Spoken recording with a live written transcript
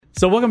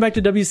So welcome back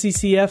to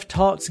WCCF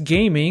Talks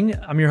Gaming.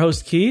 I'm your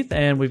host, Keith,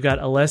 and we've got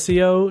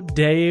Alessio,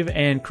 Dave,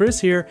 and Chris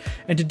here.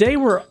 And today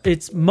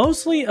it's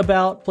mostly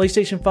about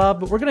PlayStation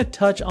 5, but we're going to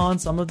touch on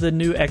some of the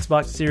new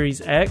Xbox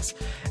Series X.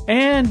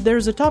 And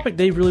there's a topic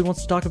Dave really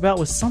wants to talk about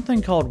with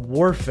something called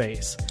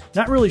Warface.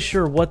 Not really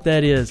sure what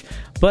that is,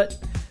 but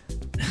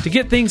to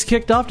get things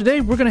kicked off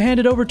today, we're going to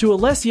hand it over to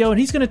Alessio, and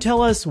he's going to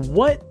tell us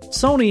what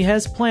Sony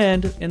has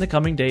planned in the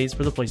coming days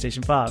for the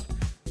PlayStation 5.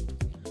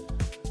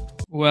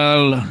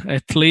 Well,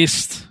 at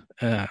last,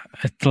 the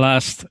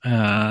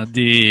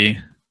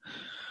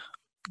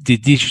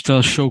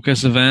digital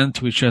showcase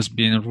event, which has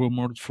been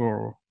rumored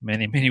for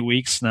many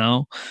weeks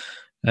now,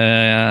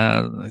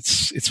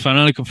 it's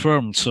finally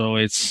confirmed. So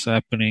it's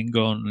happening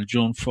on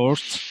June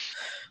 4th,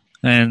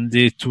 and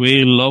it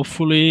will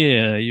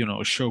hopefully,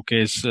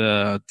 showcase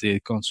the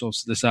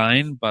console's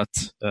design,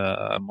 but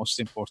most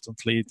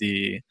importantly,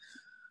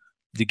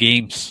 the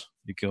games,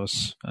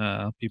 because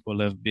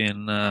people have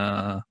been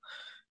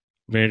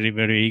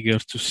very eager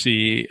to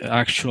see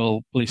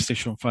actual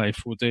PlayStation 5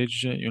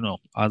 footage,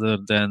 other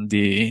than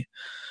the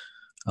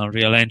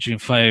Unreal Engine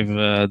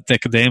 5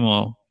 tech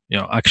demo,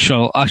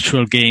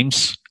 actual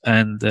games.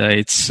 And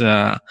there's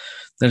a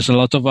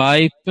lot of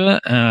hype.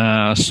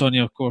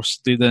 Sony, of course,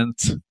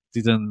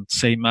 didn't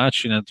say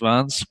much in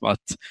advance, but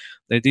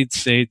they did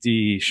say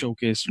the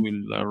showcase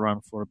will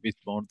run for a bit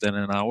more than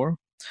an hour.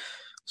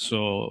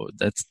 So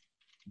that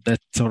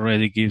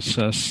already gives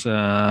us,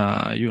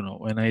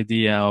 an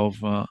idea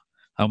of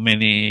how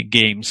many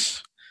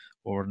games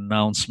or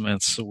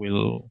announcements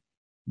we'll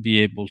be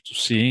able to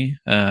see.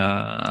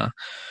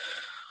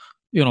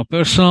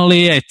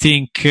 Personally, I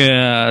think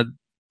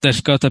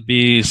there's got to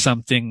be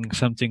something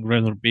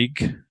rather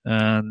big,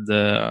 and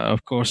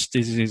of course,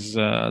 this is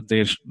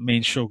their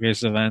main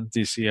showcase event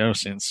this year,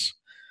 since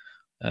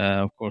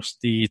of course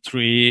the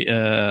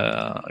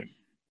E3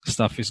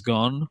 stuff is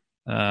gone.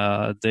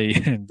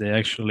 They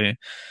actually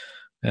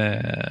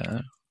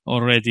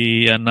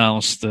already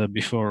announced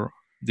before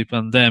the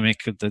pandemic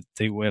that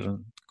they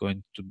weren't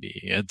going to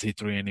be at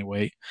E3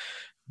 anyway,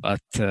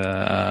 but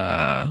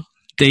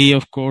they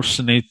of course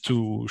need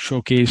to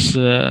showcase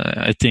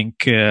I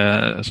think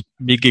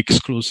big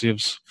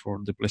exclusives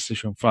for the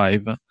PlayStation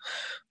 5,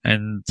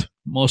 and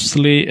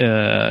mostly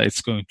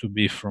it's going to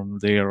be from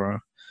their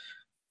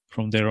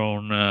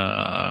own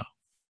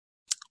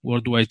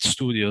worldwide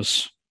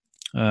studios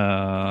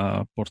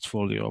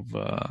portfolio of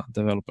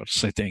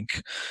developers, I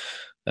think.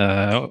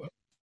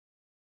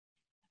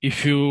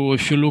 If you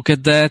look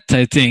at that,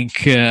 I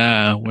think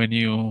when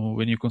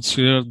you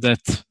consider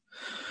that,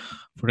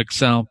 for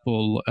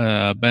example,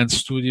 Band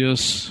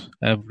Studios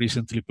have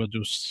recently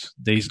produced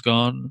Days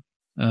Gone,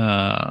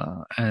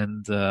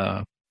 and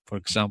for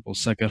example,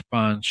 Sucker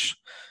Punch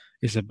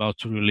is about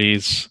to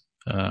release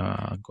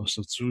Ghost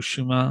of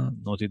Tsushima.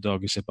 Naughty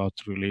Dog is about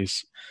to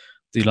release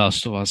The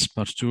Last of Us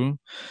Part 2.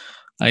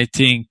 I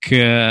think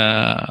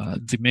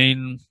the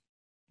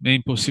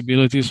main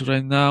possibilities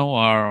right now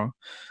are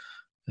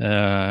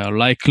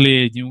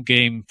likely a new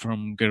game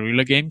from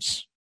Guerrilla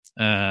Games,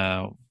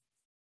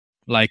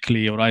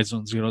 likely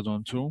Horizon Zero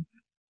Dawn 2.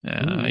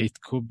 It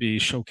could be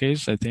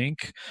showcased, I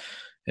think.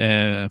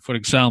 For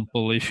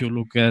example, if you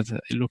look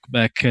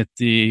back at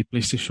the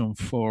PlayStation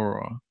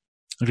 4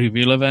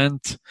 reveal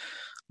event,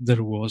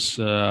 there was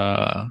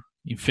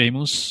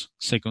Infamous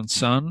Second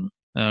Son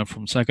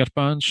from Sucker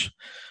Punch,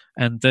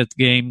 and that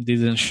game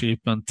didn't ship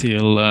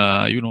until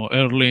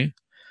early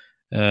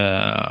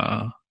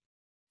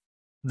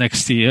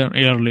next year,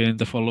 early in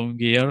the following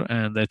year,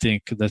 and I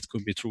think that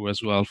could be true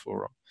as well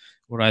for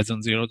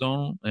Horizon Zero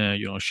Dawn,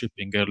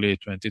 shipping early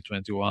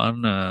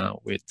 2021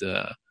 with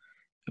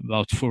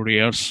about 4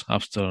 years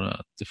after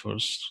the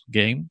first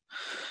game.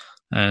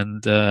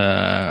 And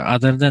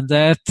other than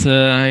that,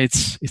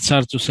 it's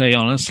hard to say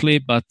honestly,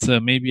 but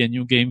maybe a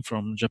new game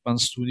from Japan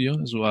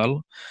Studio as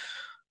well,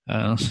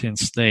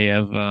 since they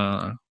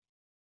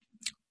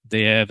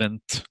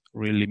haven't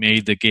really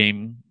made a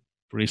game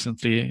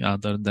recently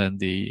other than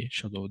the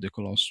Shadow of the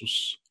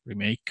Colossus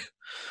remake,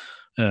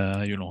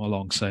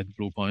 alongside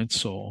Bluepoint.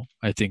 So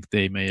I think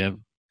they may have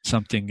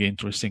something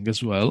interesting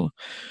as well.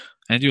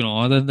 And,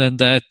 other than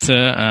that,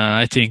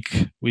 I think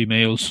we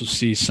may also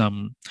see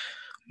some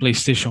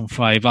PlayStation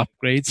 5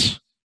 upgrades,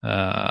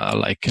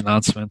 like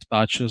enhancement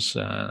patches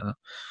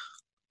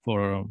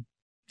for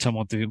some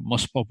of the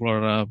most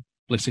popular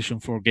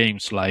PlayStation 4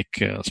 games,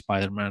 like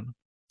Spider-Man,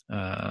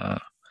 God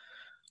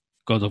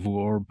of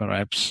War,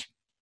 perhaps.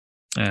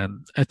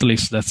 And at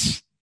least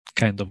that's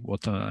kind of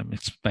what I'm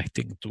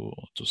expecting to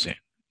see.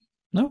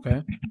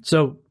 Okay.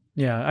 So,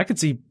 yeah, I could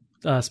see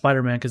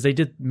Spider-Man, because they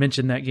did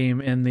mention that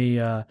game in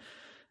the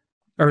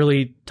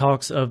early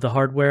talks of the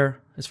hardware,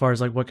 as far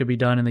as like what could be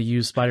done, and they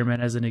use Spider-Man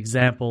as an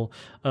example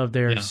of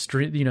their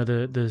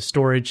the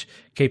storage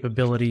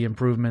capability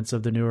improvements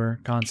of the newer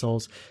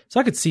consoles. So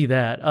I could see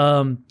that.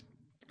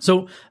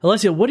 So,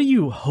 Alessio, what do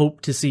you hope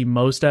to see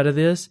most out of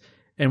this,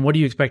 and what do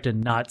you expect to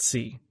not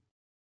see?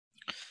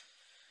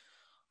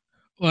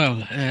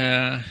 Well,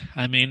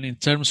 I mean, in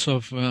terms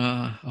of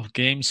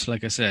games,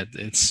 like I said,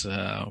 it's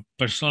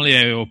personally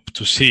I hope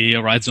to see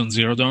Horizon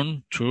Zero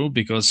Dawn true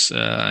because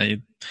I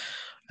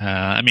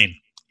mean,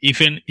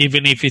 even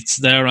if it's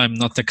there, I'm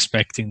not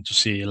expecting to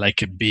see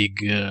like a big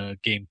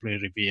gameplay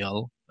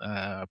reveal,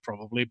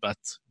 probably, but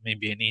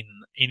maybe an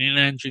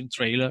in-engine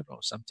trailer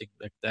or something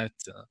like that.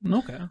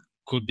 Okay.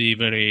 Could be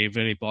very,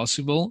 very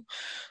possible.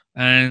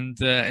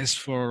 And as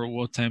for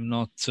what I'm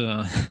not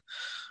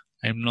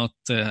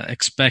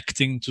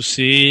expecting to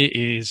see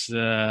is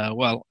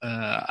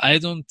I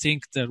don't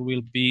think there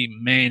will be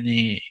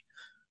many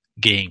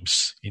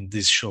games in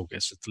this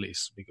showcase, at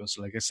least, because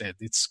like I said,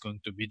 it's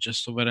going to be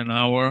just over an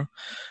hour,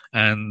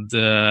 and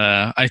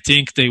I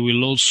think they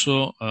will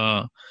also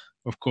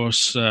of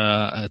course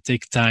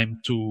take time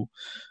to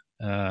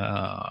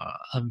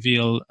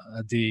unveil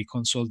the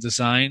console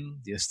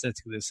design, the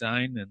aesthetic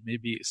design, and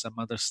maybe some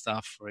other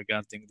stuff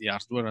regarding the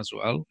hardware as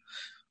well,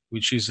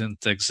 which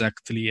isn't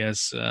exactly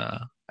as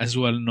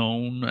well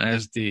known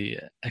as the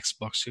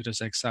Xbox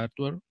Series X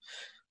hardware.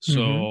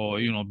 So,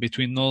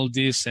 between all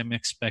this, I'm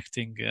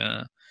expecting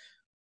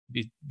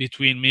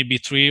between maybe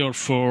 3 or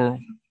 4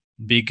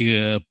 big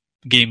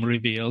game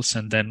reveals,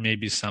 and then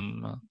maybe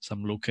some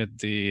look at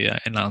the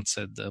announced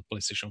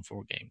PlayStation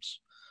 4 games.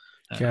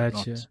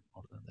 Gotcha.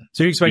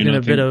 So you're expecting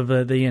a bit of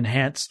the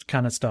enhanced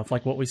kind of stuff,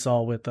 like what we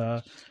saw with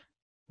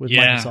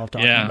Microsoft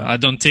talking about. I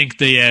don't think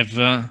they have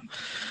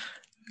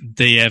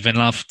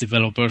enough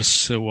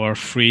developers who are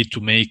free to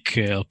make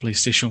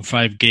PlayStation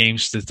 5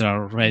 games that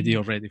are ready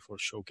already for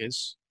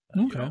showcase.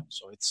 Okay.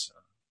 So it's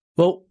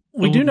well,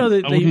 we do know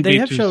that they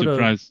have showed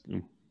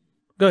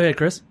Go ahead,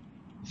 Chris.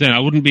 I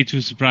wouldn't be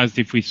too surprised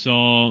if we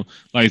saw,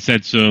 like I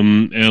said,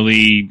 some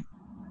early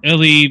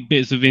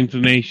bits of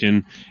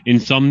information.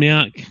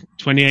 Insomniac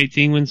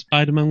 2018, when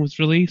Spider-Man was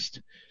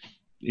released,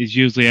 is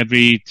usually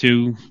every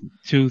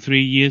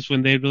 2-3 years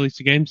when they release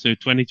a game. So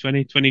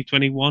 2020,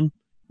 2021,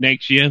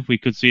 next year we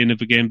could see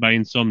another game by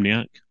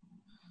Insomniac.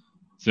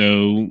 So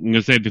I'm going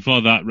to say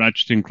before that,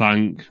 Ratchet &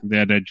 Clank, they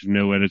had Edge of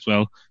Nowhere as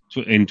well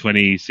in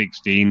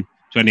 2016,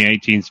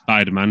 2018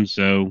 Spider-Man.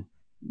 So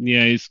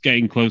yeah, it's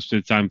getting close to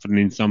the time for an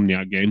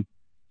Insomniac game.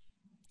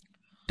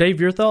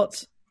 Dave, your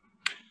thoughts?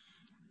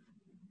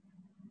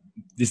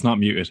 It's not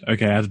muted.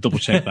 Okay, I had to double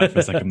check that for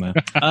a second there.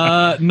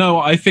 No,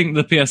 I think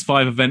the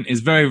PS5 event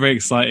is very, very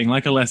exciting.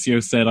 Like Alessio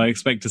said, I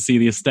expect to see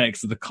the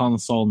aesthetics of the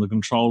console and the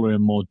controller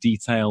in more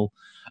detail.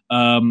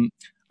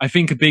 I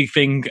think a big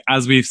thing,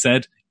 as we've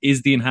said,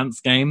 is the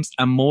enhanced games,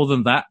 and more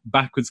than that,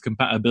 backwards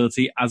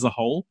compatibility as a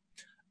whole.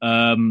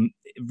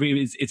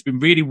 It's been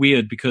really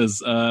weird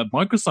because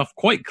Microsoft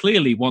quite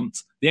clearly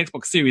wants the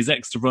Xbox Series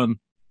X to run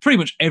pretty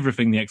much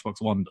everything the Xbox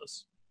One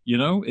does.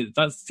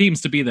 That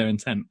seems to be their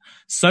intent.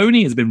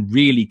 Sony has been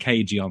really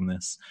cagey on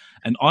this.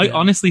 And I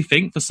honestly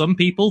think for some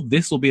people,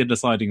 this will be a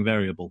deciding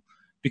variable.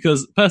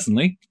 Because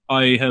personally,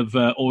 I have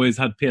always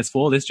had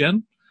PS4 this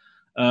gen.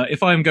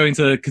 If I'm going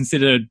to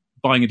consider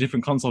buying a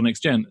different console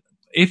next gen,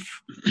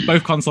 if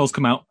both consoles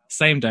come out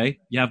same day,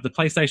 you have the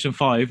PlayStation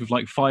 5 with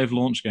like 5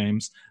 launch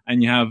games,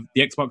 and you have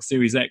the Xbox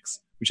Series X,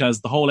 which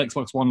has the whole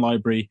Xbox One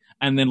library,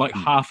 and then like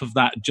half of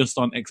that just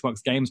on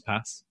Xbox Games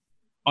Pass.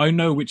 I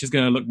know which is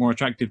going to look more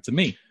attractive to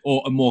me,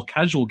 or a more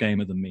casual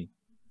gamer than me.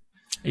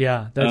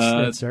 Yeah,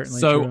 that's certainly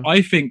so true.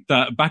 I think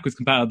that backwards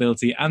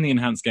compatibility and the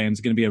enhanced games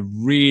are going to be a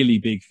really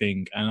big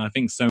thing, and I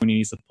think Sony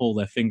needs to pull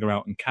their finger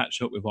out and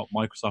catch up with what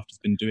Microsoft has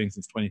been doing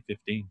since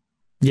 2015.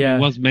 Yeah,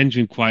 it was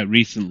mentioned quite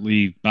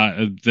recently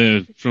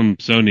from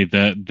Sony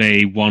that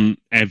they want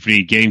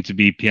every game to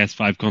be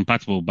PS5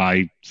 compatible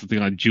by something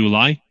like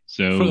July.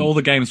 So for all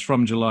the games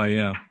from July,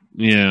 yeah.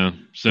 Yeah,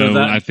 so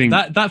I think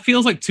that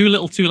feels like too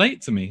little, too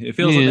late to me. It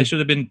feels like they should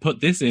have been put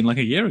this in like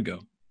a year ago.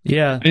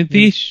 Yeah, and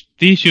the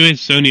issue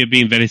is Sony are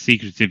being very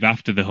secretive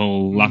after the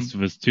whole Last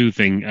of Us 2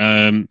 thing.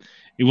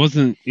 It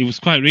was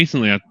quite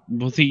recently.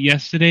 Was it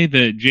yesterday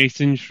that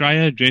Jason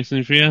Schreier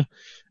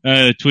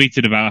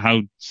tweeted about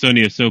how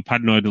Sony are so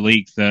paranoid of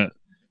leaks that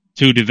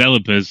 2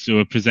 developers who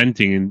are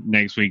presenting in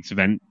next week's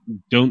event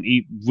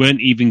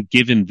weren't even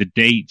given the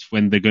date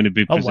when they're going to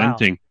be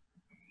presenting. Wow.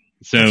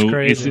 So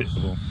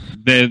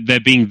they're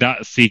being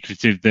that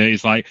secretive that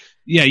it's like,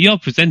 yeah, you're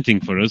presenting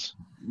for us.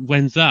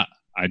 When's that?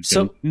 I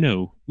don't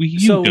know.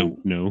 You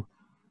don't know.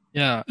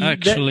 Yeah,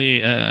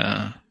 actually,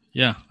 I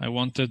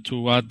wanted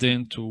to add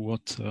in to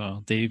what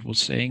Dave was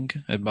saying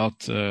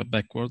about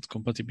backward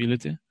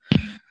compatibility.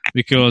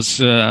 Because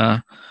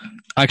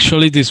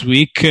actually this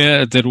week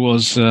there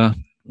was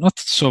not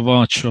so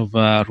much of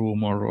a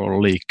rumor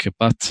or leak,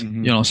 but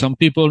some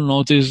people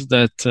noticed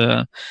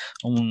that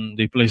on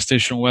the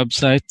PlayStation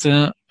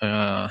website,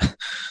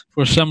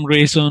 for some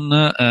reason,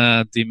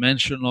 the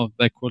mention of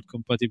backward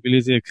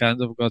compatibility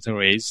kind of got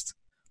erased,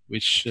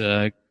 which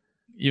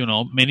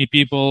many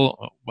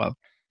people, well,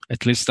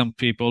 at least some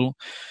people,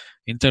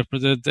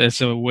 interpreted as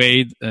a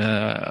way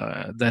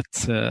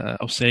that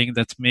of saying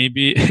that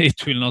maybe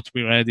it will not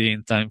be ready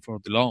in time for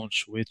the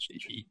launch. Which,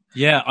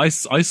 yeah, I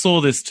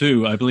saw this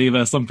too. I believe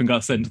something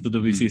got sent to the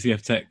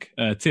WCCF Tech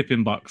tip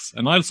inbox,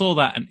 and I saw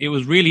that, and it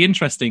was really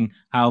interesting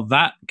how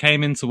that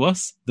came into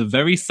us the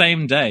very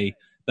same day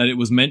that it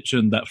was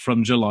mentioned that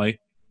from July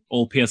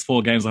all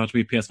PS4 games will have to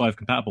be PS5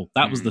 compatible.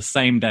 That was the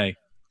same day.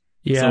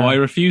 Yeah. So I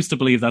refuse to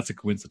believe that's a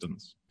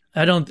coincidence.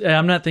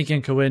 I'm not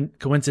thinking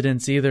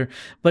coincidence either,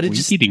 but it's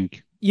just,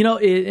 you know,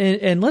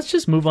 and let's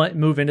just move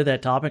into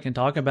that topic and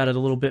talk about it a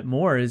little bit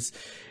more.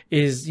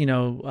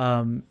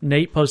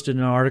 Nate posted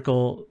an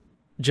article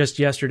just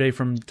yesterday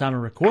from the time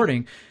of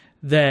recording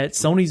that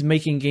Sony's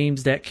making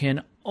games that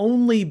can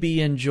only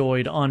be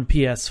enjoyed on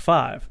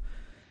PS5,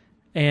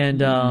 and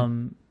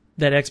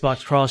that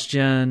Xbox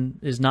cross-gen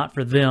is not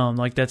for them.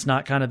 Like, that's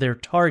not kind of their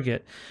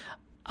target.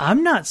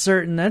 I'm not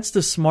certain that's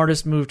the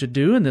smartest move to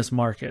do in this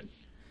market.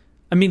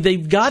 I mean,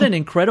 they've got an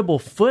incredible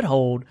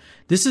foothold.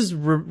 This is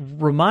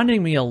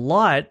reminding me a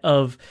lot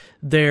of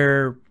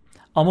their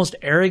almost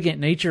arrogant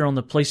nature on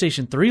the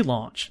PlayStation 3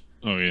 launch.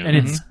 Oh yeah,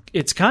 and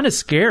it's kind of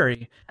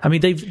scary. I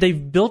mean,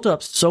 they've built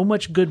up so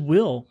much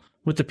goodwill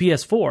with the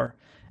PS4,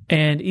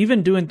 and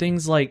even doing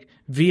things like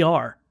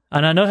VR.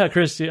 And I know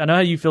how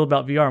you feel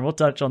about VR, and we'll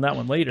touch on that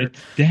one later.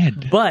 It's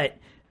dead, but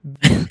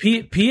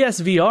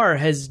PSVR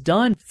has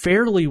done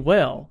fairly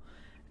well,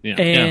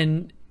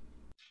 and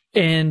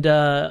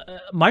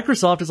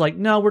Microsoft is like,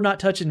 no, we're not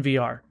touching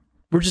VR.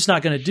 We're just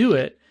not going to do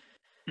it.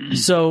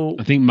 So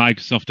I think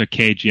Microsoft are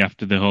cagey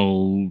after the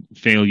whole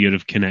failure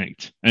of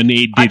Kinect, and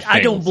it did.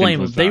 I don't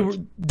blame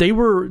them. They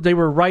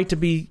were right to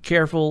be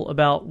careful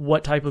about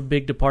what type of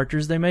big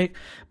departures they make.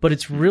 But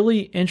it's really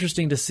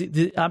interesting to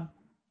see.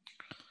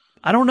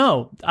 I don't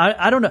know.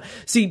 I don't know.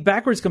 See,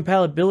 backwards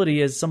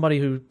compatibility, as somebody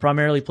who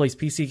primarily plays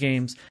PC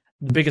games,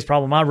 the biggest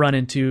problem I run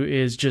into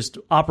is just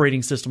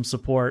operating system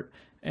support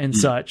and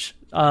such.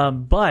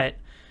 But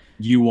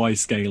UI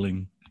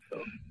scaling.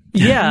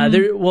 Yeah,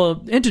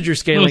 integer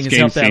scaling has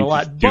helped out a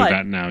lot. Do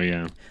that now,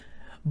 yeah.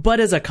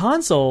 But as a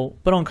console,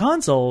 on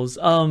consoles,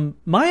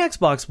 my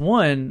Xbox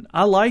One,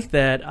 I like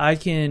that I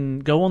can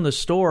go on the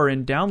store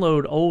and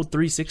download old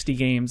 360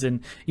 games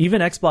and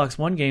even Xbox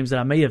One games that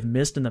I may have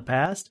missed in the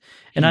past.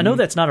 And I know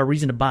that's not a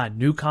reason to buy a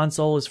new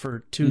console, is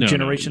for two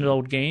generations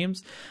old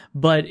games.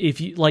 But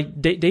if you,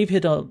 like Dave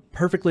hit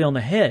perfectly on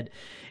the head,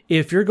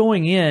 if you're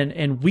going in,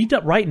 and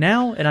right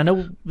now, and I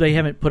know they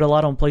haven't put a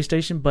lot on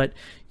PlayStation, but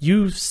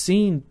you've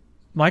seen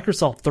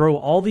Microsoft throw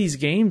all these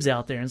games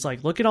out there, and it's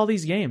like, look at all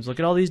these games, look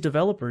at all these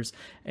developers,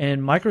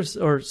 and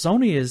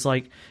Sony is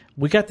like,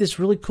 we got this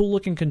really cool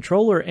looking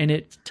controller, and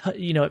it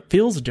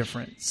feels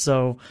different.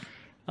 So,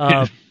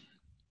 I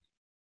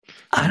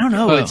don't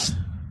know.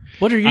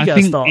 What are you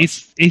guys'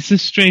 thoughts? It's a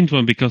strange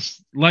one because,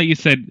 like you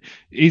said,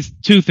 it's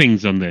two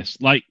things on this.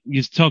 Like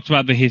you talked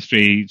about the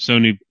history,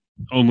 Sony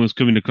almost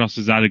coming across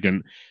as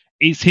arrogant.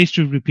 It's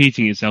history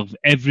repeating itself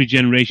every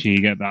generation.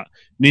 You get that.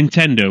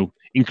 Nintendo,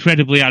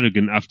 incredibly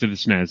arrogant after the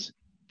SNES.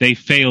 They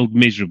failed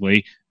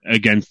miserably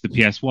against the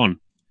PS1.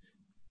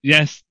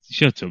 Yes,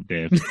 shut up,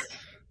 Dave.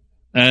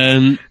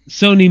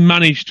 Sony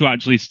managed to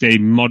actually stay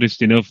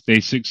modest enough.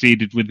 They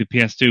succeeded with the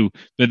PS2,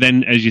 but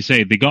then, as you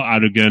say, they got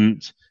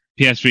arrogant.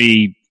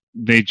 PS3,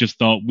 they just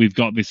thought, we've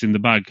got this in the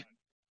bag.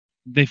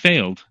 They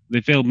failed.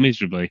 They failed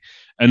miserably.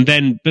 But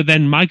then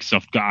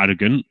Microsoft got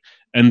arrogant,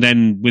 and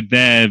then with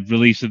their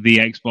release of the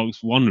Xbox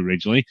One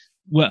originally,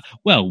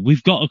 well,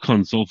 we've got a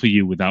console for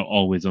you without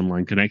always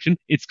online connection.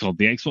 It's called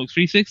the Xbox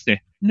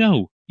 360.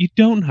 No, you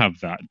don't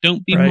have that.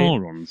 Don't be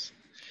morons.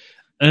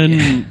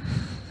 And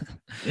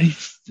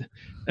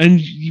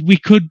we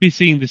could be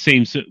seeing the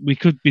same. We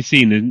could be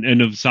seeing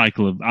another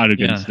cycle of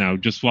arrogance now,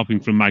 just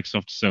swapping from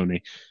Microsoft to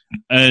Sony,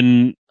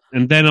 and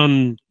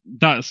then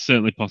that's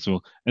certainly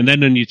possible. And then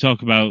when you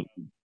talk about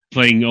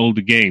playing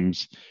older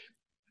games,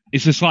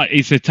 it's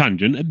a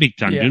tangent, a big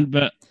tangent,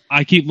 but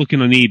I keep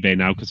looking on eBay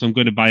now because I'm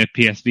going to buy a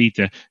PS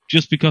Vita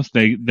just because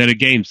there are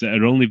games that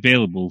are only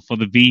available for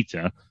the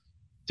Vita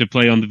to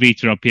play on the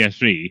Vita or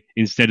PS3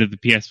 instead of the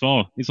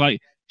PS4. It's like,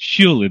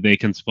 surely they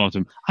can support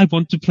them. I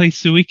want to play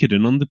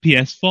Suikoden on the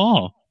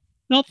PS4,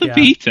 not the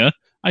Vita.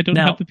 I don't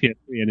have the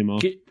PS3 anymore.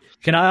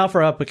 Can I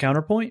offer up a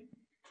counterpoint?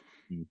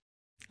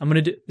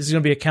 This is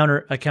going to be a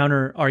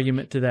counter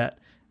argument to that.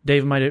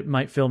 Dave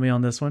might fill me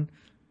on this one.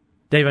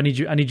 Dave, I need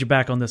you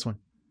back on this one.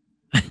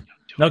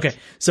 Okay,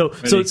 so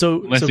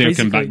Leslie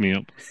can back me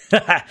up.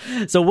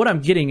 So what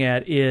I'm getting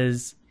at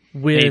is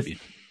with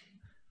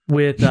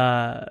enjoyed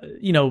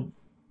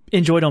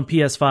on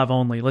PS5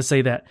 only. Let's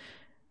say that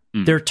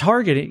they're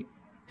targeting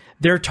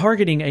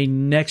a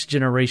next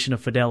generation of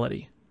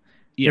fidelity.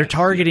 Yes. They're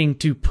targeting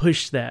to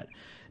push that.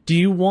 Do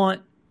you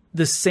want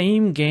the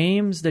same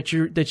games that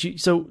you?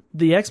 So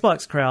the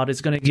Xbox crowd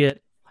is going to get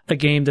a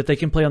game that they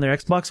can play on their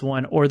Xbox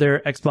One or their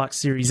Xbox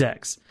Series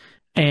X.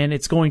 And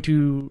it's going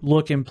to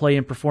look and play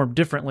and perform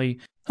differently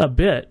a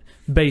bit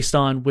based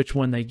on which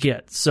one they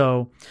get.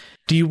 So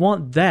do you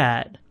want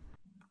that,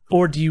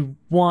 or do you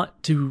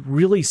want to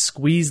really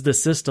squeeze the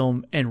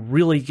system and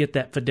really get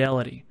that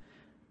fidelity?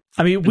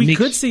 I mean, we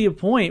could see a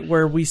point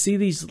where we see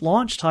these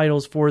launch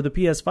titles for the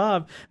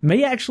PS5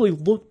 may actually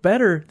look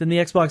better than the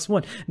Xbox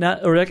One now,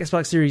 or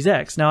Xbox Series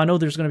X. Now, I know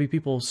there's going to be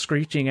people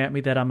screeching at me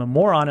that I'm a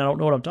moron. I don't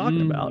know what I'm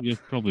talking about. You're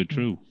probably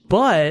true.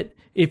 But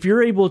if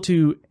you're able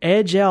to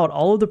edge out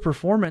all of the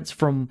performance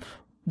from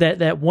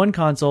that one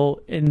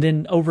console and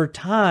then over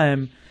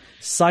time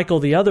cycle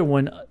the other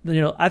one,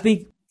 I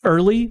think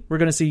early we're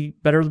going to see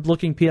better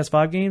looking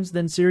PS5 games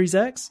than Series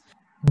X,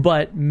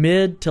 but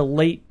mid to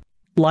late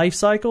life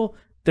cycle,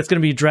 that's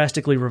going to be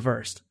drastically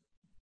reversed.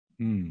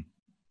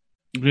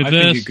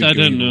 Reversed, I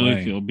don't know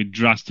if it'll be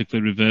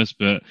drastically reversed,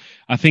 but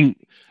I think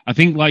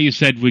like you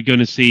said, we're going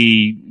to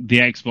see the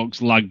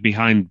Xbox lag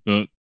behind,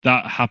 but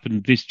that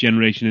happened this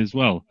generation as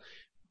well.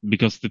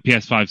 Because the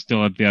PS5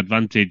 still had the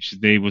advantage,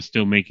 they were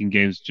still making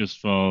games just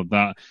for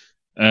that,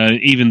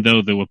 even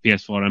though they were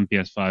PS4 and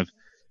PS5.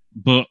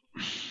 But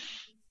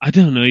I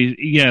don't know.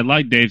 Yeah,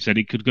 like Dave said,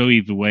 it could go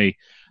either way.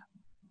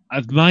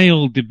 My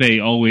old debate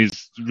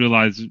always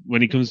relies,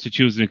 when it comes to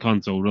choosing a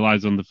console,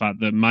 relies on the fact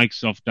that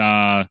Microsoft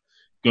are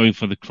going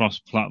for the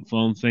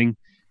cross-platform thing.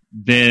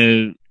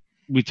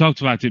 We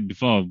talked about it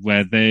before,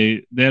 where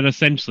they're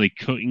essentially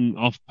cutting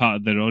off part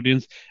of their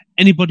audience.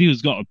 Anybody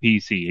who's got a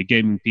PC, a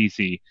gaming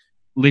PC,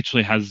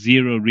 literally has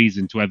zero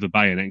reason to ever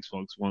buy an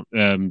Xbox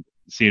One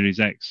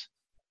Series X.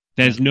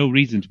 There's no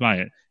reason to buy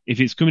it. If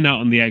it's coming out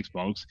on the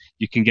Xbox,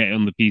 you can get it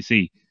on the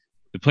PC.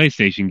 The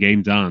PlayStation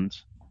games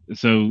aren't.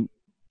 So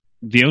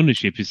the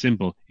ownership is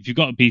simple. If you've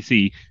got a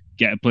PC,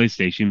 get a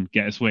PlayStation,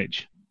 get a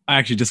Switch. I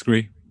actually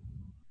disagree.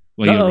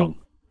 Well, you're wrong.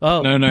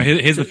 Oh. No,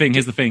 here's the thing.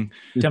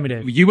 Tell me,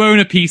 Dave. You own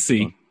a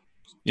PC.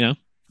 Yeah.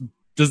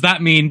 Does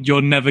that mean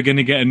you're never going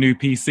to get a new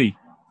PC?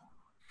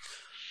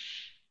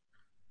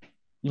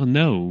 Well,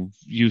 no.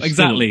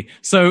 Exactly.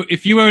 So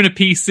if you own a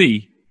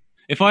PC,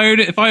 if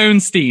I own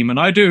Steam, and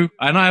I do,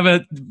 and I have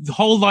a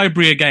whole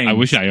library of games. I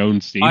wish I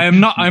owned Steam.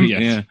 Yes.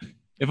 Yeah.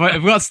 If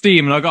I've got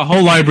Steam and I've got a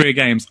whole library of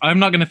games, I'm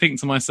not going to think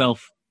to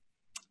myself,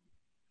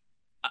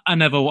 I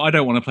don't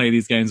want to play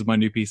these games on my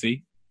new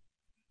PC.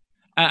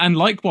 And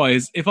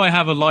likewise, if I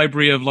have a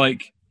library of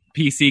like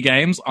PC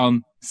games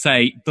on,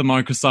 say, the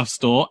Microsoft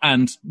Store,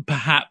 and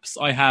perhaps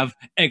I have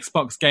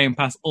Xbox Game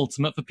Pass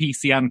Ultimate for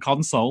PC and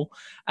console,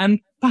 and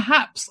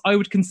perhaps I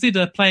would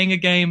consider playing a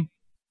game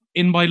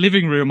in my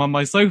living room on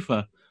my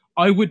sofa,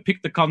 I would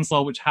pick the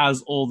console which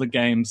has all the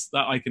games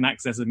that I can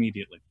access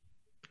immediately.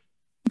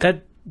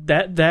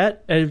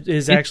 That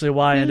is actually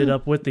why I ended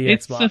up with the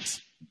Xbox.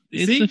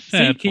 It's a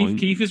fair point.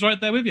 Keith is right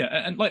there with you.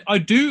 And like I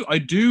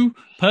do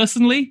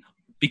personally,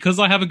 because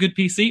I have a good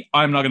PC,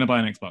 I'm not going to buy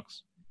an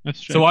Xbox.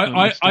 So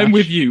I'm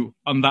with you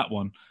on that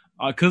one.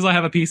 Because I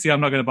have a PC,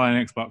 I'm not going to buy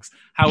an Xbox.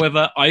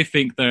 However, I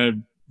think there are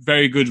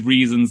very good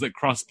reasons that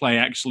crossplay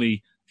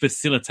actually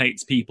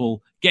facilitates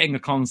people getting a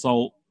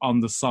console on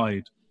the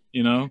side.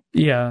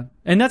 Yeah,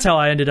 and that's how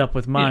I ended up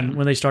with mine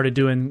when they started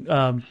doing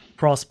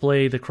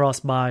cross-play, the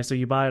cross-buy. So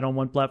you buy it on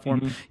one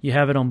platform, you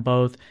have it on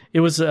both. It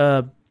was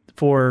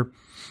for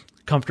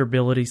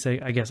comfortability's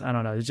sake, I guess. I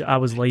don't know. I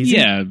was lazy.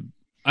 Yeah,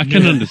 I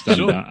can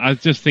understand that. I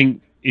just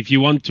think if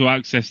you want to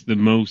access the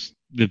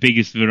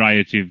biggest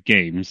variety of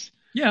games,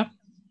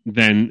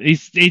 then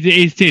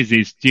it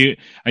is.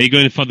 Are you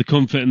going for the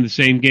comfort in the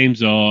same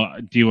games, or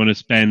do you want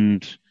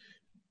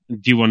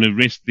to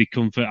risk the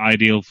comfort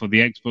ideal for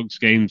the Xbox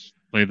games?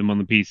 Play them on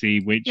the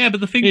PC, but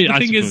the thing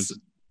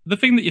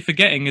that you're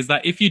forgetting is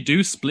that if you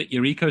do split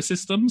your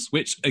ecosystems,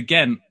 which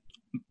again,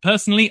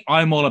 personally,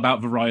 I'm all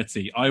about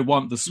variety. I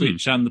want the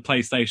Switch and the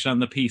PlayStation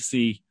and the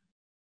PC.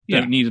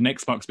 Don't need an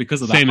Xbox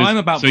because of that. I'm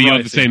about variety.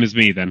 You're the same as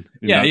me then.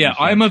 Yeah.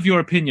 I'm of your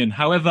opinion.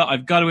 However,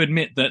 I've got to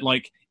admit that,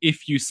 like,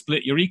 if you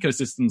split your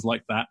ecosystems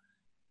like that,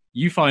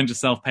 you find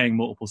yourself paying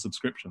multiple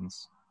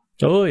subscriptions.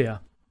 Oh yeah.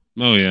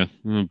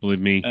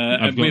 Believe me.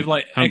 With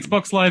like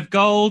Xbox Live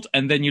Gold,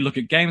 and then you look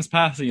at Games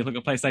Pass, and you look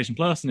at PlayStation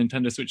Plus and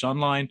Nintendo Switch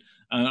Online.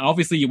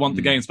 Obviously, you want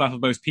the Games Pass for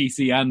both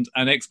PC and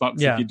Xbox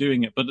if you're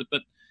doing it, but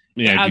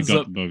it adds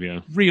up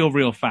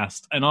real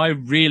fast. And I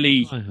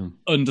really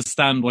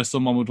understand why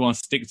someone would want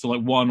to stick to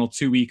like one or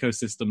two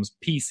ecosystems,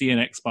 PC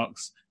and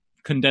Xbox,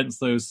 condense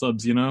those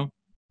subs, into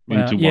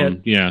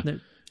one. Yeah.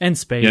 And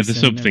space. Yeah, the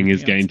sub thing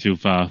is getting too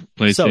far.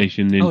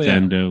 PlayStation,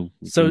 Nintendo.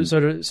 So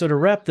to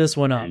wrap this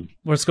one up,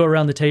 let's go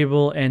around the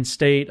table and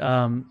state.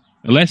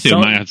 Alessio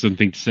might have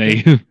something to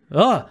say.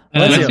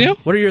 Alessio,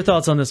 what are your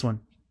thoughts on this one?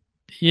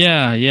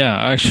 Yeah.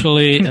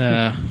 Actually,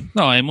 no,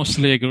 I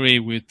mostly agree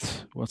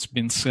with what's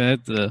been said.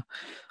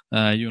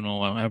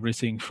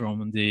 Everything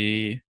from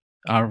the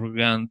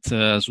arrogant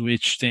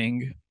Switch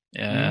thing.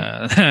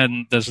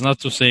 And that's not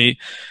to say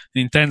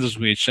Nintendo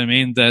Switch. I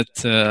mean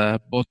that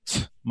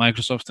both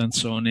Microsoft and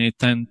Sony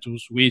tend to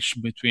switch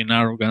between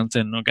arrogant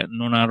and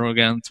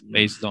non-arrogant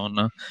based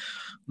on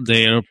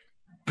their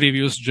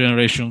previous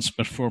generation's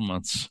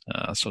performance,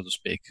 so to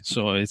speak.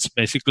 So it's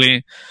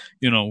basically,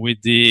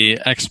 with the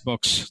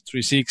Xbox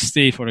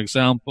 360, for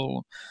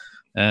example,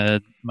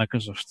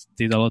 Microsoft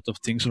did a lot of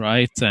things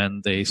right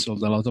and they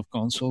sold a lot of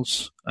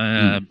consoles.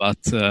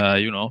 But,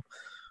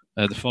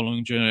 the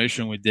following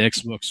generation with the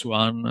Xbox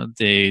One,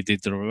 they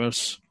did the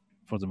reverse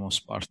for the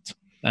most part.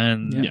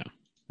 And Yeah.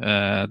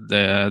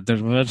 the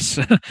reverse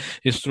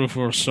is true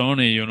for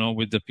Sony,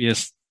 with the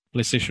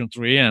PlayStation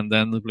 3 and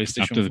then the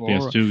PlayStation After the 4.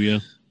 PS2, yeah.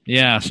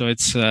 Yeah, so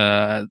it's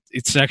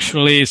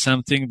actually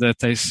something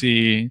that I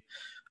see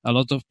a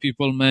lot of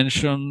people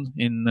mention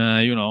in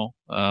the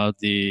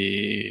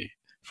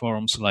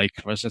forums like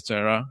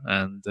Resetera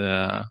and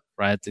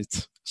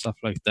Reddit, stuff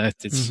like that.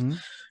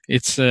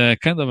 It's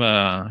kind of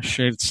a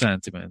shared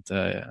sentiment,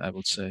 I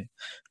would say.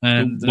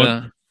 And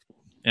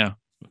yeah.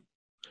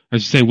 I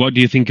should say, what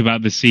do you think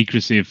about the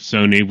secrecy of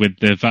Sony with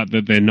the fact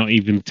that they're not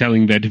even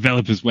telling their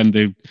developers when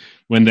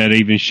they're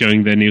even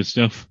showing their new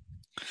stuff?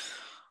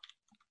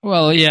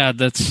 Well, yeah,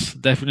 that's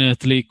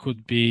definitely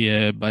could be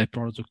a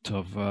byproduct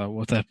of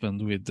what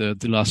happened with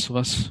The Last of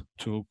Us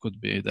 2.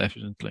 Could be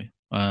definitely.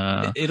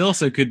 It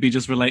also could be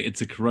just related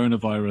to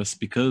coronavirus,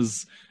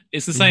 because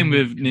it's the same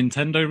with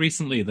Nintendo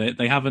recently.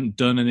 They haven't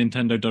done a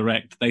Nintendo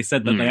Direct. They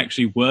said that they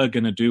actually were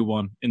going to do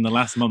one in the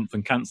last month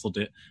and cancelled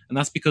it. And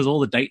that's because all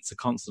the dates are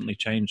constantly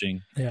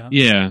changing.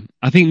 Yeah.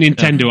 I think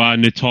Nintendo are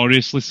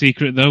notoriously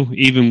secret, though.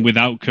 Even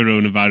without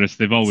coronavirus,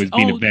 they've always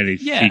been a very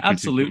secretive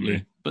absolutely.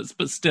 company.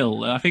 But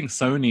still, I think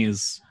Sony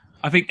is...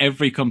 I think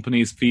every company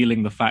is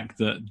feeling the fact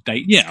that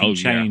dates can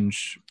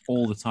change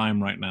all the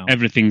time right now.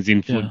 Everything's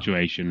in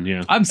fluctuation,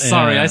 yeah. I'm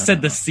sorry, I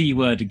said the C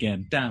word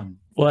again. Damn.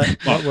 What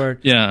word?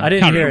 Yeah. I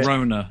didn't hear it.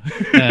 Corona.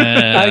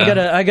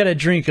 I got a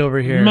drink over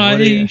here. My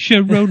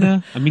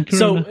Sharona. I mean,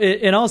 Corona. So,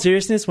 in all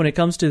seriousness, when it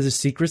comes to the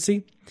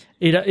secrecy,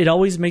 it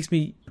always makes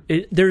me...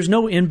 there's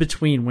no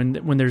in-between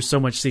when there's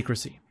so much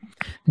secrecy.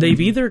 They've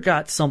either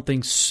got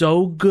something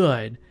so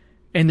good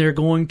and they're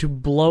going to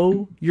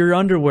blow your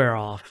underwear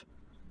off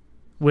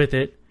with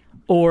it,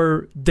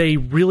 or they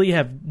really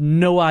have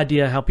no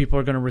idea how people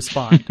are going to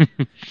respond.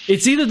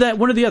 It's either that,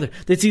 one or the other.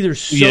 It's either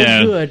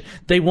so good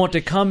they want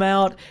to come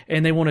out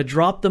and they want to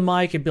drop the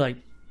mic and be like,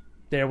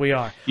 there we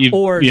are.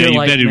 Or you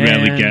like, very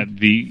rarely get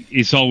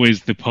it's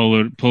always the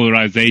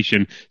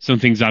polarization.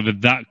 Something's either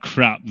that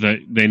crap that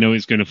they know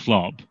it's going to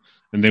flop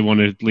and they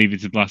want to leave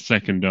it to the last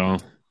second, or...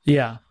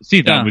 Yeah.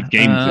 See that with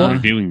games that are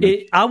doing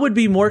that. I would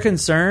be more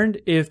concerned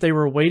if they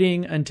were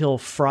waiting until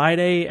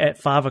Friday at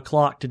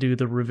 5:00 to do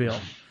the reveal.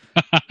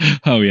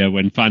 Oh, yeah,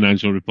 when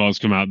financial reports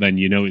come out, then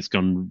you know it's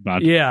gone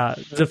bad. Yeah,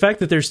 the fact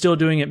that they're still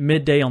doing it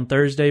midday on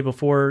Thursday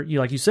before,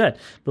 like you said,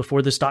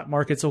 before the stock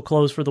markets will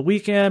close for the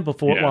weekend,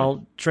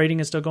 while trading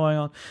is still going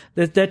on,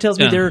 that tells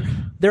me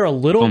they're a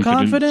little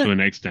confident to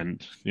an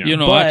extent.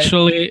 Yeah.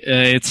 Actually,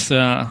 it's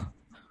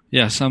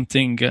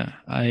something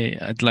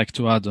I'd like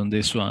to add on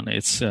this one.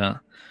 It's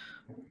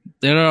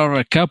there are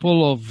a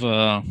couple of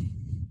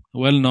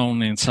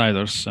well-known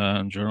insiders,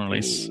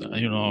 journalists,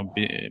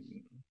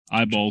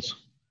 eyeballs.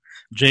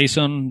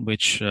 Jason,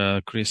 which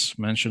Chris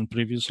mentioned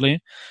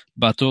previously,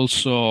 but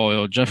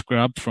also Jeff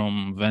Grubb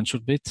from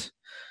VentureBeat,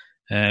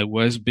 who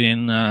has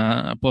been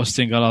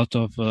posting a lot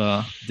of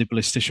the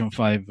PlayStation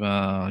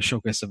 5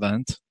 showcase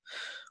event.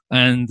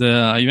 And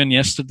even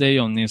yesterday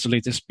on his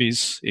latest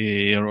piece,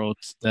 he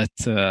wrote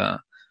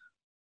that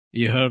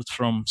he heard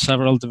from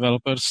several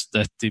developers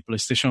that the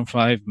PlayStation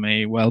 5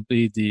 may well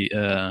be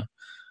the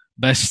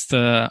best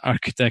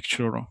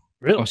architecture.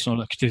 Really?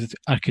 Console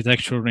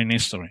architecture in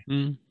history.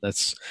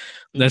 That's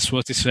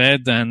what he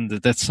said, and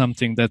that's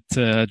something that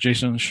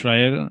Jason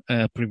Schreier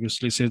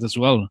previously said as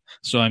well.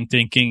 So I'm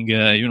thinking,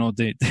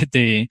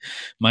 they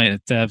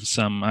might have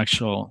some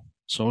actual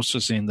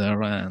sources in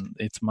there, and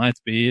it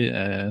might be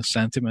a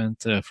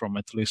sentiment from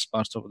at least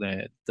part of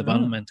the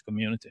development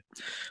community.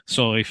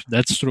 So if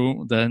that's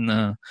true,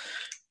 then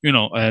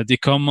the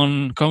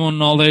common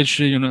knowledge,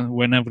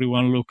 when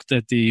everyone looked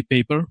at the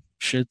paper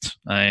shit,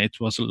 it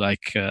was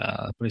like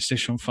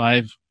PlayStation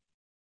 5.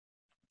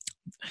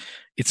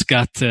 It's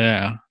got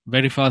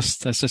very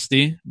fast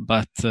SSD,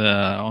 but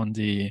on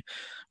the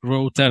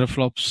raw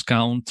teraflops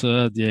count,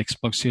 the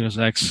Xbox Series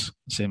X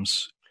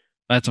seems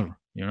better.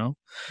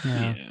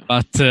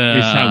 But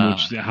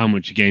it's how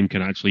much a game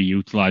can actually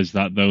utilize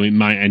that, though. It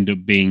might end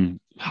up being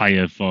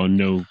higher for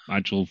no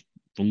actual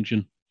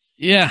function.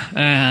 Yeah,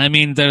 I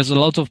mean, there's a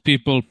lot of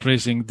people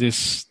praising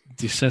this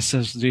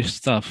SSD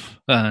stuff,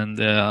 and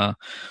of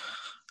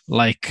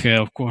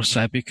course,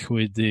 Epic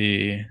with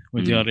the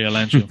Unreal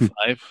Engine 5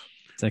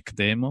 tech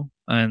demo,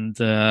 and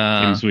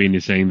Tim Sweeney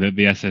is saying that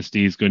the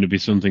SSD is going to be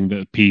something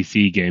that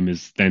PC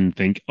gamers then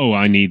think, "Oh,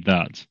 I need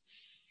that."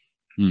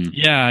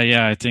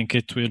 Yeah, I think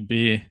it will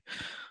be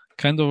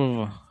kind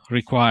of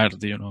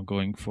required,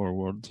 going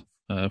forward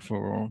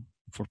for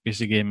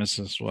PC gamers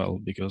as well,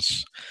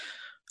 because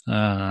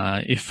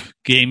if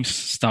games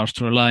start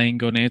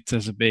relying on it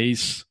as a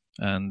base,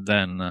 and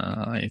then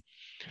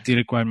the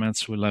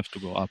requirements will have to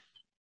go up.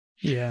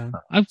 Yeah.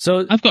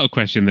 I've got a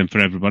question then for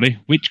everybody.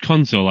 Which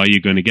console are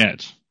you going to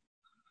get?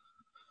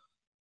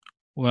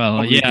 Well,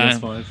 probably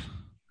PS5.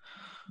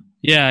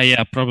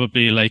 Yeah,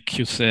 probably like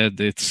you said,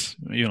 it's,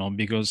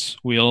 because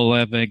we all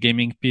have a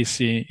gaming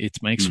PC,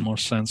 it makes more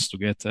sense to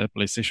get a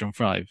PlayStation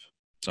 5.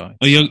 So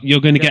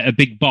you're going to get a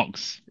big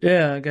box?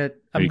 Yeah,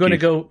 I'm going to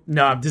go...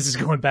 No, this is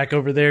going back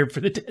over there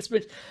for the test.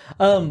 But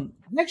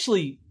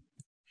actually,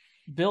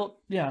 Built,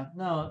 yeah,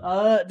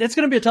 no, it's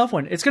going to be a tough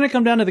one. It's going to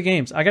come down to the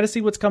games. I got to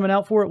see what's coming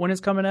out for it, when it's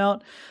coming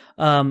out.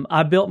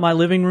 I built my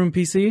living room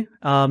PC.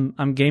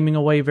 I'm gaming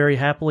away very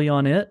happily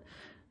on it.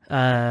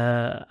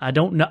 I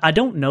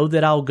don't know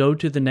that I'll go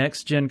to the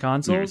next gen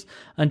consoles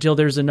until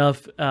there's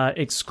enough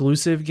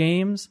exclusive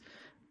games.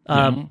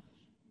 A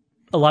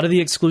lot of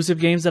the exclusive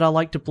games that I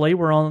like to play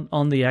were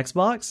on the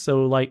Xbox.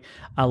 So like,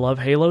 I love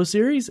Halo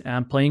series, and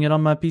I'm playing it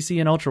on my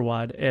PC in ultra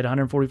wide at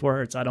 144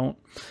 hertz.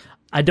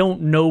 I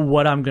don't know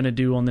what I'm going to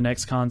do on the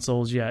next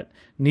consoles yet.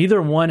 Neither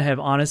one have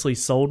honestly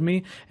sold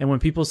me. And when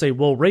people say,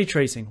 well, ray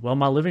tracing, well,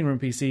 my living room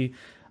PC,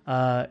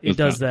 it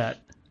does that.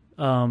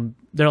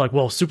 They're like,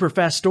 well, super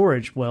fast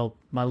storage. Well,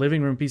 my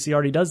living room PC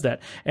already does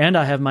that. And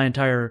I have my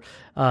entire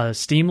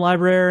Steam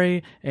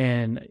library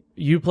and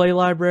Uplay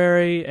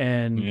library.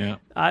 And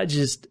I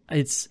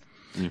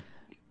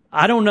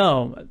don't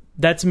know.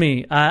 That's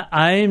me.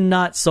 I'm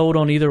not sold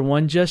on either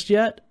one just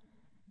yet.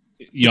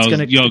 You're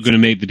going to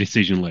make the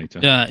decision later.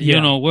 Yeah, you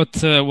know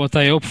what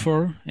I hope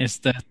for is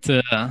that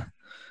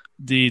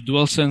the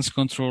DualSense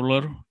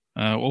controller,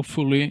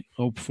 hopefully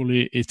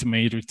it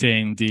may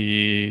retain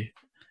the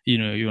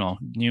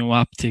new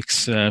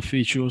haptics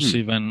features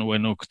even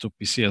when hooked to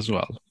PC as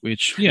well.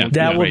 Which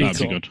that would be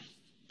good.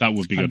 That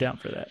would be good. I'm down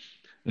for that.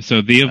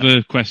 So the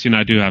other question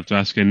I do have to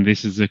ask, and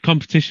this is a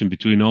competition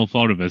between all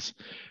four of us.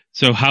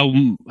 So how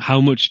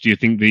much do you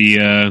think the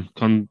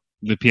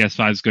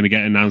PS5 is going to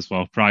get announced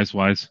for price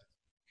wise?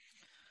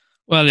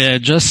 Well, yeah,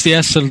 just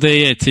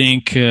yesterday, I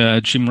think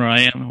Jim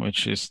Ryan,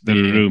 which is the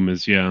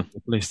rumors, the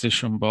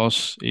PlayStation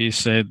boss, he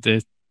said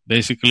that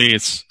basically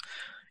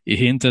he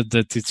hinted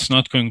that it's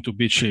not going to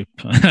be cheap.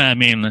 I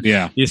mean,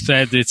 he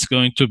said it's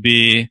going to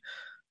be,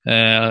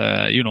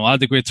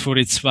 adequate for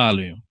its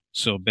value.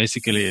 So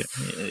basically,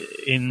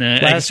 in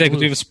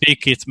executive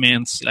speak, it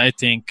means, I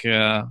think,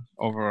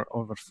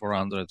 over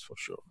 400 for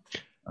sure.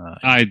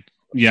 I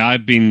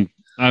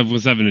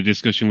was having a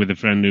discussion with a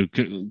friend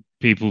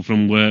people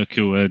from work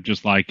who are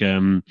just like,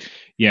 asking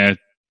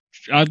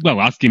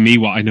me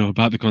what I know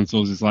about the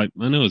consoles. Is like,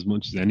 I know as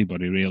much as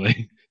anybody,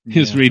 really.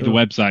 Just read the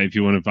website if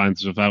you want to find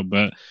stuff out.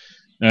 But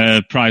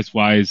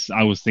price-wise,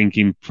 I was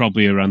thinking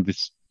probably around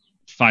this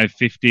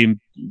 $550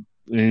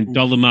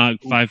 mark,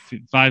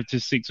 $500 to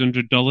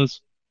 $600.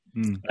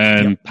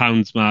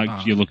 Pounds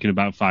mark, you're looking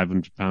about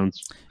 £500.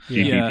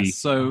 Yeah,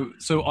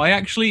 so I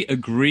actually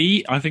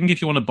agree. I think if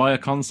you want to buy a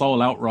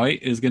console outright,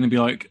 it's going to be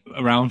like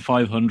around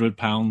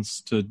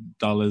 £500 to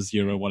dollars,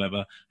 euro,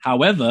 whatever.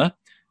 However,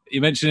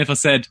 you mentioned I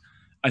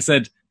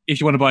said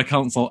if you want to buy a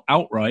console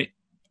outright,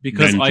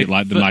 because the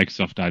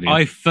Microsoft idea.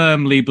 I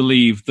firmly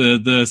believe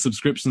the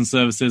subscription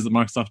services that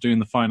Microsoft do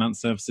and the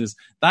finance services,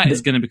 that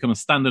is going to become a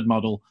standard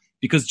model,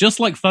 because just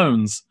like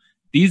phones,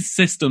 these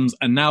systems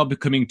are now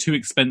becoming too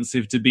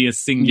expensive to be a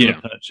singular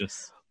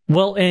purchase.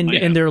 Well,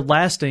 and they're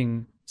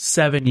lasting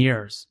 7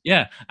 years.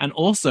 Yeah, and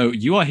also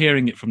you are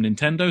hearing it from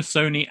Nintendo,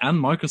 Sony,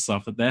 and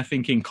Microsoft that they're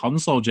thinking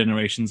console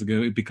generations are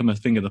going to become a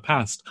thing of the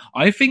past.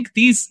 I think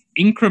these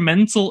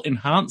incremental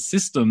enhanced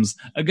systems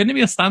are going to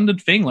be a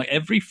standard thing. Like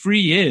every 3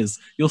 years,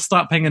 you'll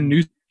start paying a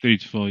new 3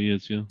 to 4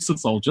 years,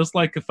 console, just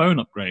like a phone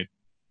upgrade.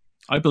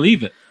 I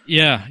believe it.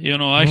 Yeah,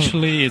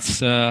 actually, it's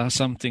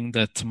something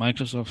that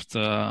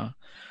Microsoft.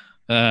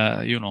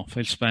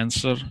 Phil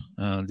Spencer,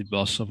 the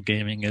boss of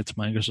gaming at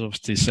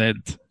Microsoft, he said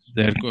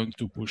they're going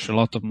to push a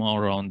lot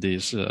more on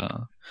this,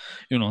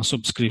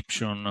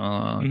 subscription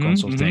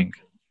console thing.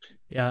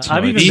 Yeah, so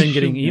I've even been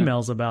getting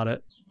emails about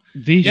it.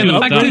 The issue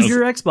with that is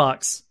your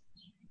Xbox.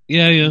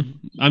 Yeah.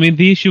 I mean,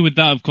 the issue with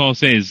that, of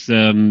course, is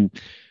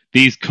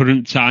these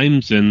current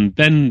times, and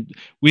then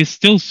we're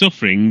still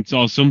suffering,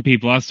 or some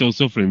people are still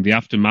suffering, the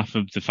aftermath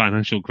of the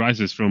financial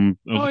crisis from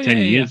over 10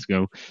 years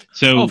ago.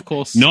 So, of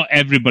course, not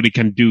everybody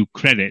can do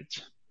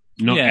credit.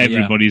 Not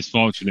everybody is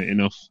fortunate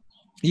enough.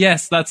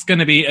 Yes, that's going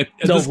to be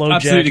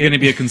absolutely going to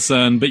be a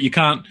concern, but you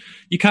can't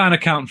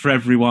account for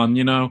everyone,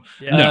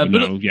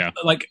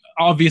 Like,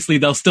 obviously,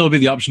 there'll still be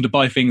the option to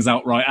buy things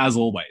outright, as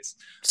always.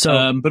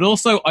 So, but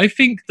also, I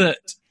think that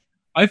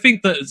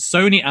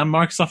Sony and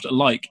Microsoft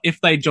alike,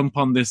 if they jump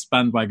on this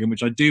bandwagon,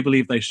 which I do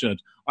believe they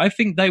should, I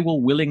think they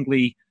will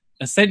willingly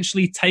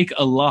essentially take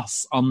a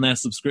loss on their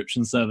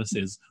subscription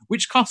services,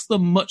 which cost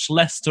them much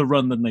less to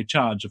run than they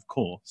charge, of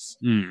course.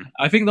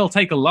 I think they'll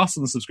take a loss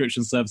on the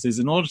subscription services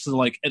in order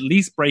to at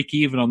least break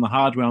even on the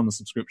hardware on the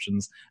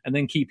subscriptions, and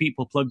then keep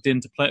people plugged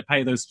in to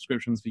pay those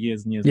subscriptions for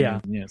years and years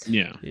and years and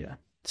years. Yeah.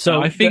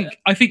 So I think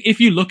if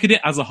you look at it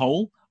as a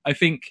whole, I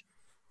think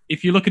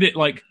if you look at it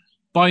like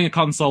buying a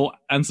console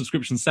and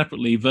subscription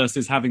separately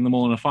versus having them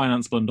all in a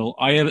finance bundle,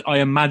 I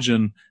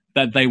imagine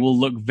that they will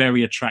look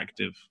very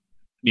attractive.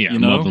 Yeah,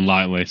 more than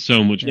likely.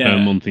 So much per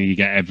month and you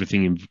get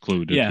everything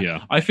included.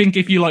 Yeah. I think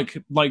if you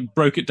like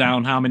broke it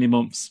down, how many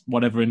months,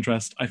 whatever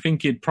interest, I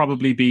think it'd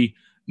probably be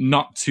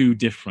not too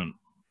different.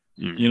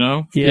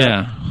 Yeah.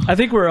 I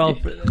think we're all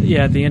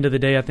at the end of the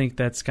day, I think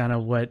that's kind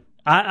of what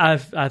I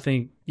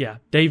think.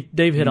 Dave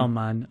hit on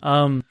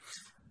mine.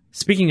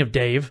 Speaking of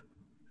Dave,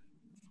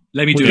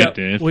 Let me do We've it. got,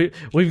 Dave.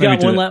 we've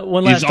got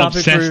one He's last topic.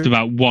 obsessed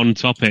about one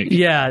topic.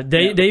 Yeah,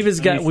 Dave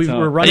has got. We're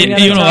You running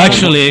out of time. know,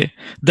 actually,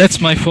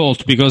 that's my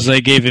fault because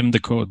I gave him the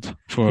code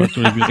to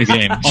review the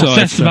game.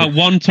 Obsessed about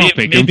one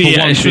topic, maybe and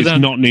for I once it's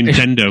shouldn't- not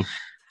Nintendo.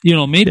 You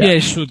know, maybe Yeah. I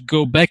should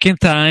go back in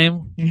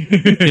time,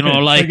 you know,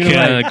 like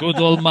good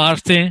old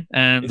Marty,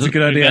 and It's a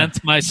good idea.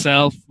 prevent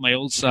my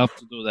old self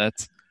to do that.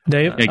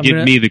 Dave, Yeah,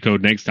 give me the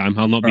code next time.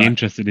 I'll not be Right.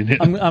 interested in it.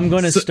 I'm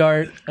going to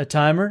start a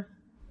timer.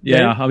 Yeah,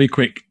 Dave? I'll be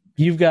quick.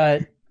 You've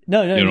got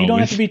no. You're You don't have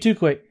always- to be too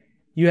quick.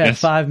 You have Yes.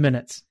 5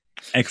 minutes.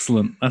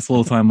 Excellent. That's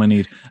all the time I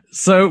need.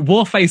 So,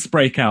 Warface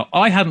Breakout.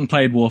 I hadn't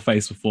played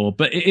Warface before,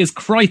 but it is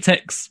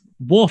Crytek's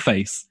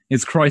Warface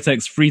is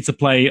Crytek's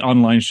free-to-play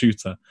online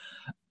shooter.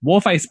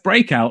 Warface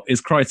Breakout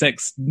is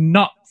Crytek's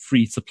not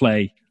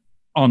free-to-play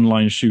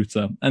online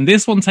shooter, and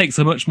this one takes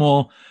a much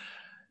more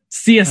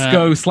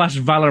CS:GO slash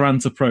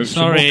Valorant approach.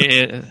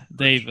 Sorry,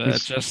 Dave,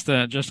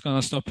 just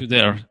gonna stop you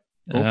there.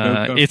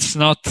 Go. It's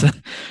not.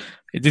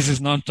 This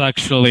is not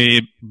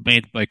actually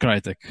made by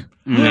Crytek.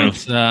 No.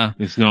 It's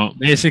It's not.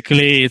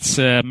 basically it's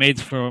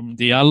made from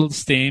the old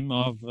team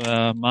of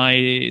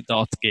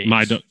My.Games.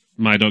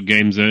 My dot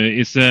games.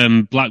 It's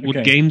Blackwood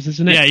Okay. Games,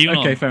 isn't it? Yeah, you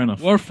know. Okay, fair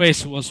enough.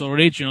 Warface was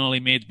originally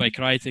made by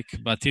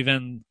Crytek, but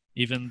even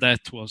that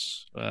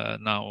was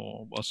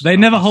now was. They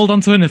never hold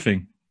on to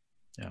anything.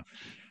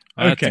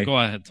 Okay. Go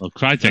ahead. Well,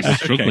 Crytek were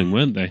struggling,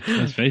 weren't they?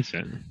 Let's face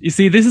it. You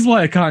see, this is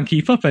why I can't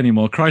keep up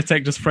anymore.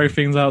 Crytek just throw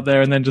things out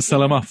there and then just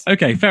sell them off.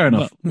 Okay, fair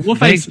enough. They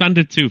Warface,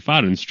 expanded too far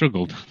and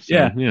struggled. So,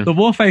 yeah, the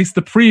Warface,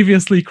 the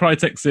previously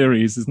Crytek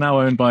series, is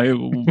now owned by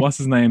what's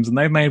his names, and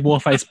they've made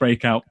Warface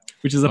Breakout,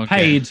 which is a Okay.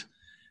 paid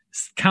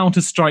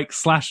Counter-Strike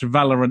slash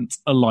Valorant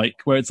alike,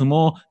 where it's a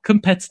more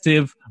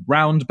competitive,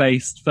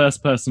 round-based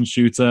first-person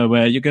shooter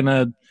where you're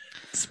gonna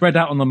spread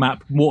out on the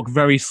map, walk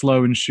very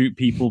slow, and shoot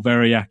people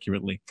very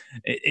accurately.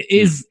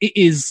 It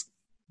is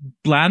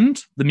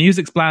bland. The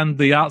music's bland.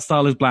 The art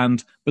style is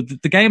bland, but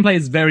the gameplay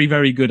is very,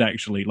 very good.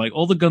 Actually, like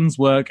all the guns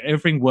work,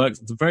 everything works.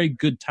 It's a very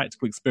good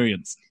tactical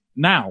experience.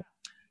 Now,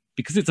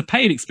 because it's a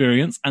paid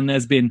experience and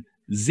there's been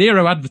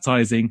zero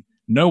advertising,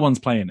 no one's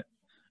playing it.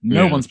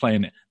 No Yeah. one's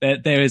playing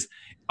it. There is.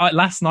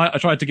 Last night I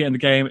tried to get in the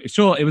game.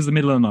 Sure, it was the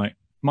middle of the night.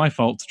 My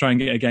fault to try and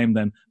get a game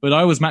then. But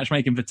I was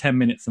matchmaking for 10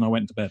 minutes and I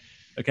went to bed.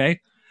 Okay.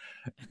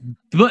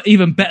 But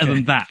even better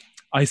than that,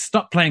 I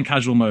stopped playing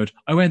casual mode.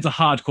 I went to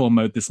hardcore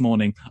mode this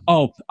morning.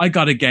 Oh, I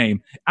got a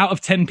game. Out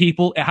of 10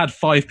 people, it had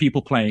 5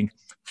 people playing.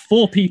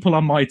 4 people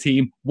on my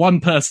team,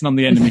 1 person on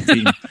the enemy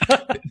team.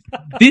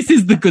 This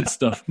is the good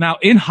stuff. Now,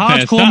 in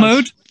hardcore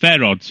mode,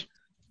 Fair odds.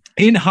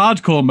 in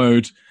hardcore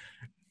mode,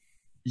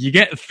 you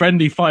get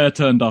friendly fire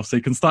turned off so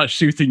you can start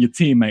shooting your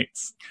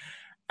teammates.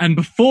 And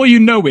before you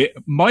know it,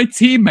 my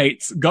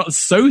teammates got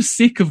so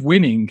sick of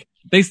winning,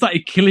 they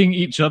started killing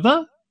each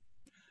other.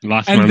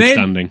 Last And man then,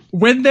 standing.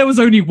 when there was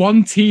only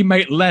one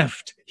teammate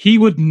left, he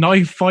would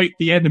knife fight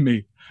the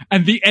enemy.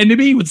 And the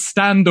enemy would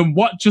stand and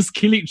watch us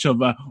kill each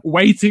other,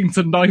 waiting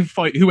to knife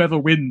fight whoever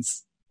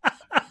wins.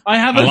 I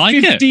have I like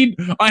it.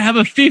 I have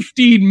a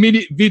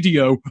 15-minute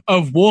video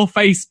of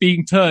Warface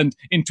being turned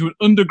into an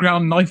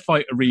underground knife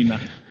fight arena.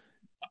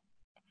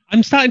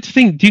 I'm starting to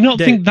think, do you not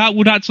Dave. think that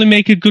would actually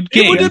make a good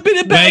game? It would have been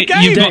a better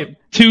where you've game. got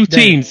 2 Dave.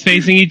 teams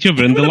facing each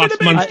other and the would have last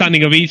been a man better-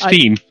 standing of each I-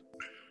 team.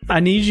 I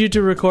need you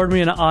to record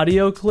me an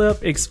audio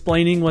clip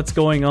explaining what's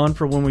going on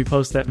for when we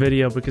post that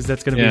video because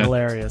that's going to be Yeah.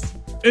 hilarious.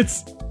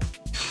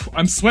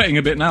 I'm sweating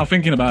a bit now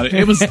thinking about it.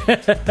 It was at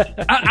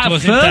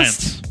was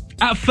first. intense.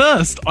 At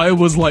first, I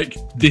was like,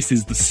 "This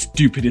is the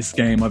stupidest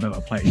game I've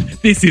ever played.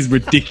 This is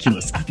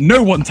ridiculous.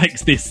 No one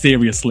takes this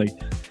seriously."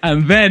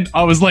 And then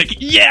I was like,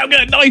 "Yeah, I'm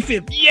gonna knife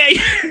him! Yay!"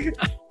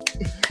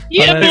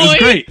 Yeah, And it was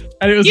great.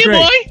 And it was Yeah, great.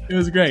 boy. It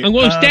was great. I'm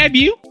going to stab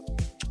you.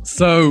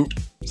 So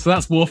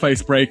that's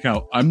Warface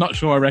Breakout. I'm not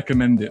sure I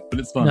recommend it, but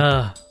it's fun.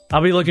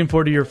 I'll be looking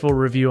forward to your full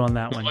review on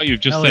that one. What you've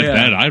just Hell said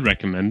yeah. there, I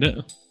recommend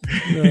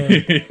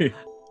it.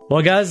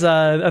 Well, guys,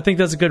 I think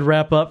that's a good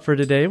wrap up for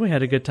today. We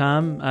had a good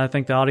time. I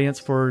thank the audience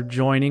for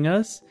joining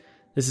us.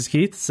 This is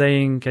Keith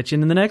saying catch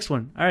you in the next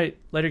one. All right,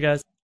 later, guys.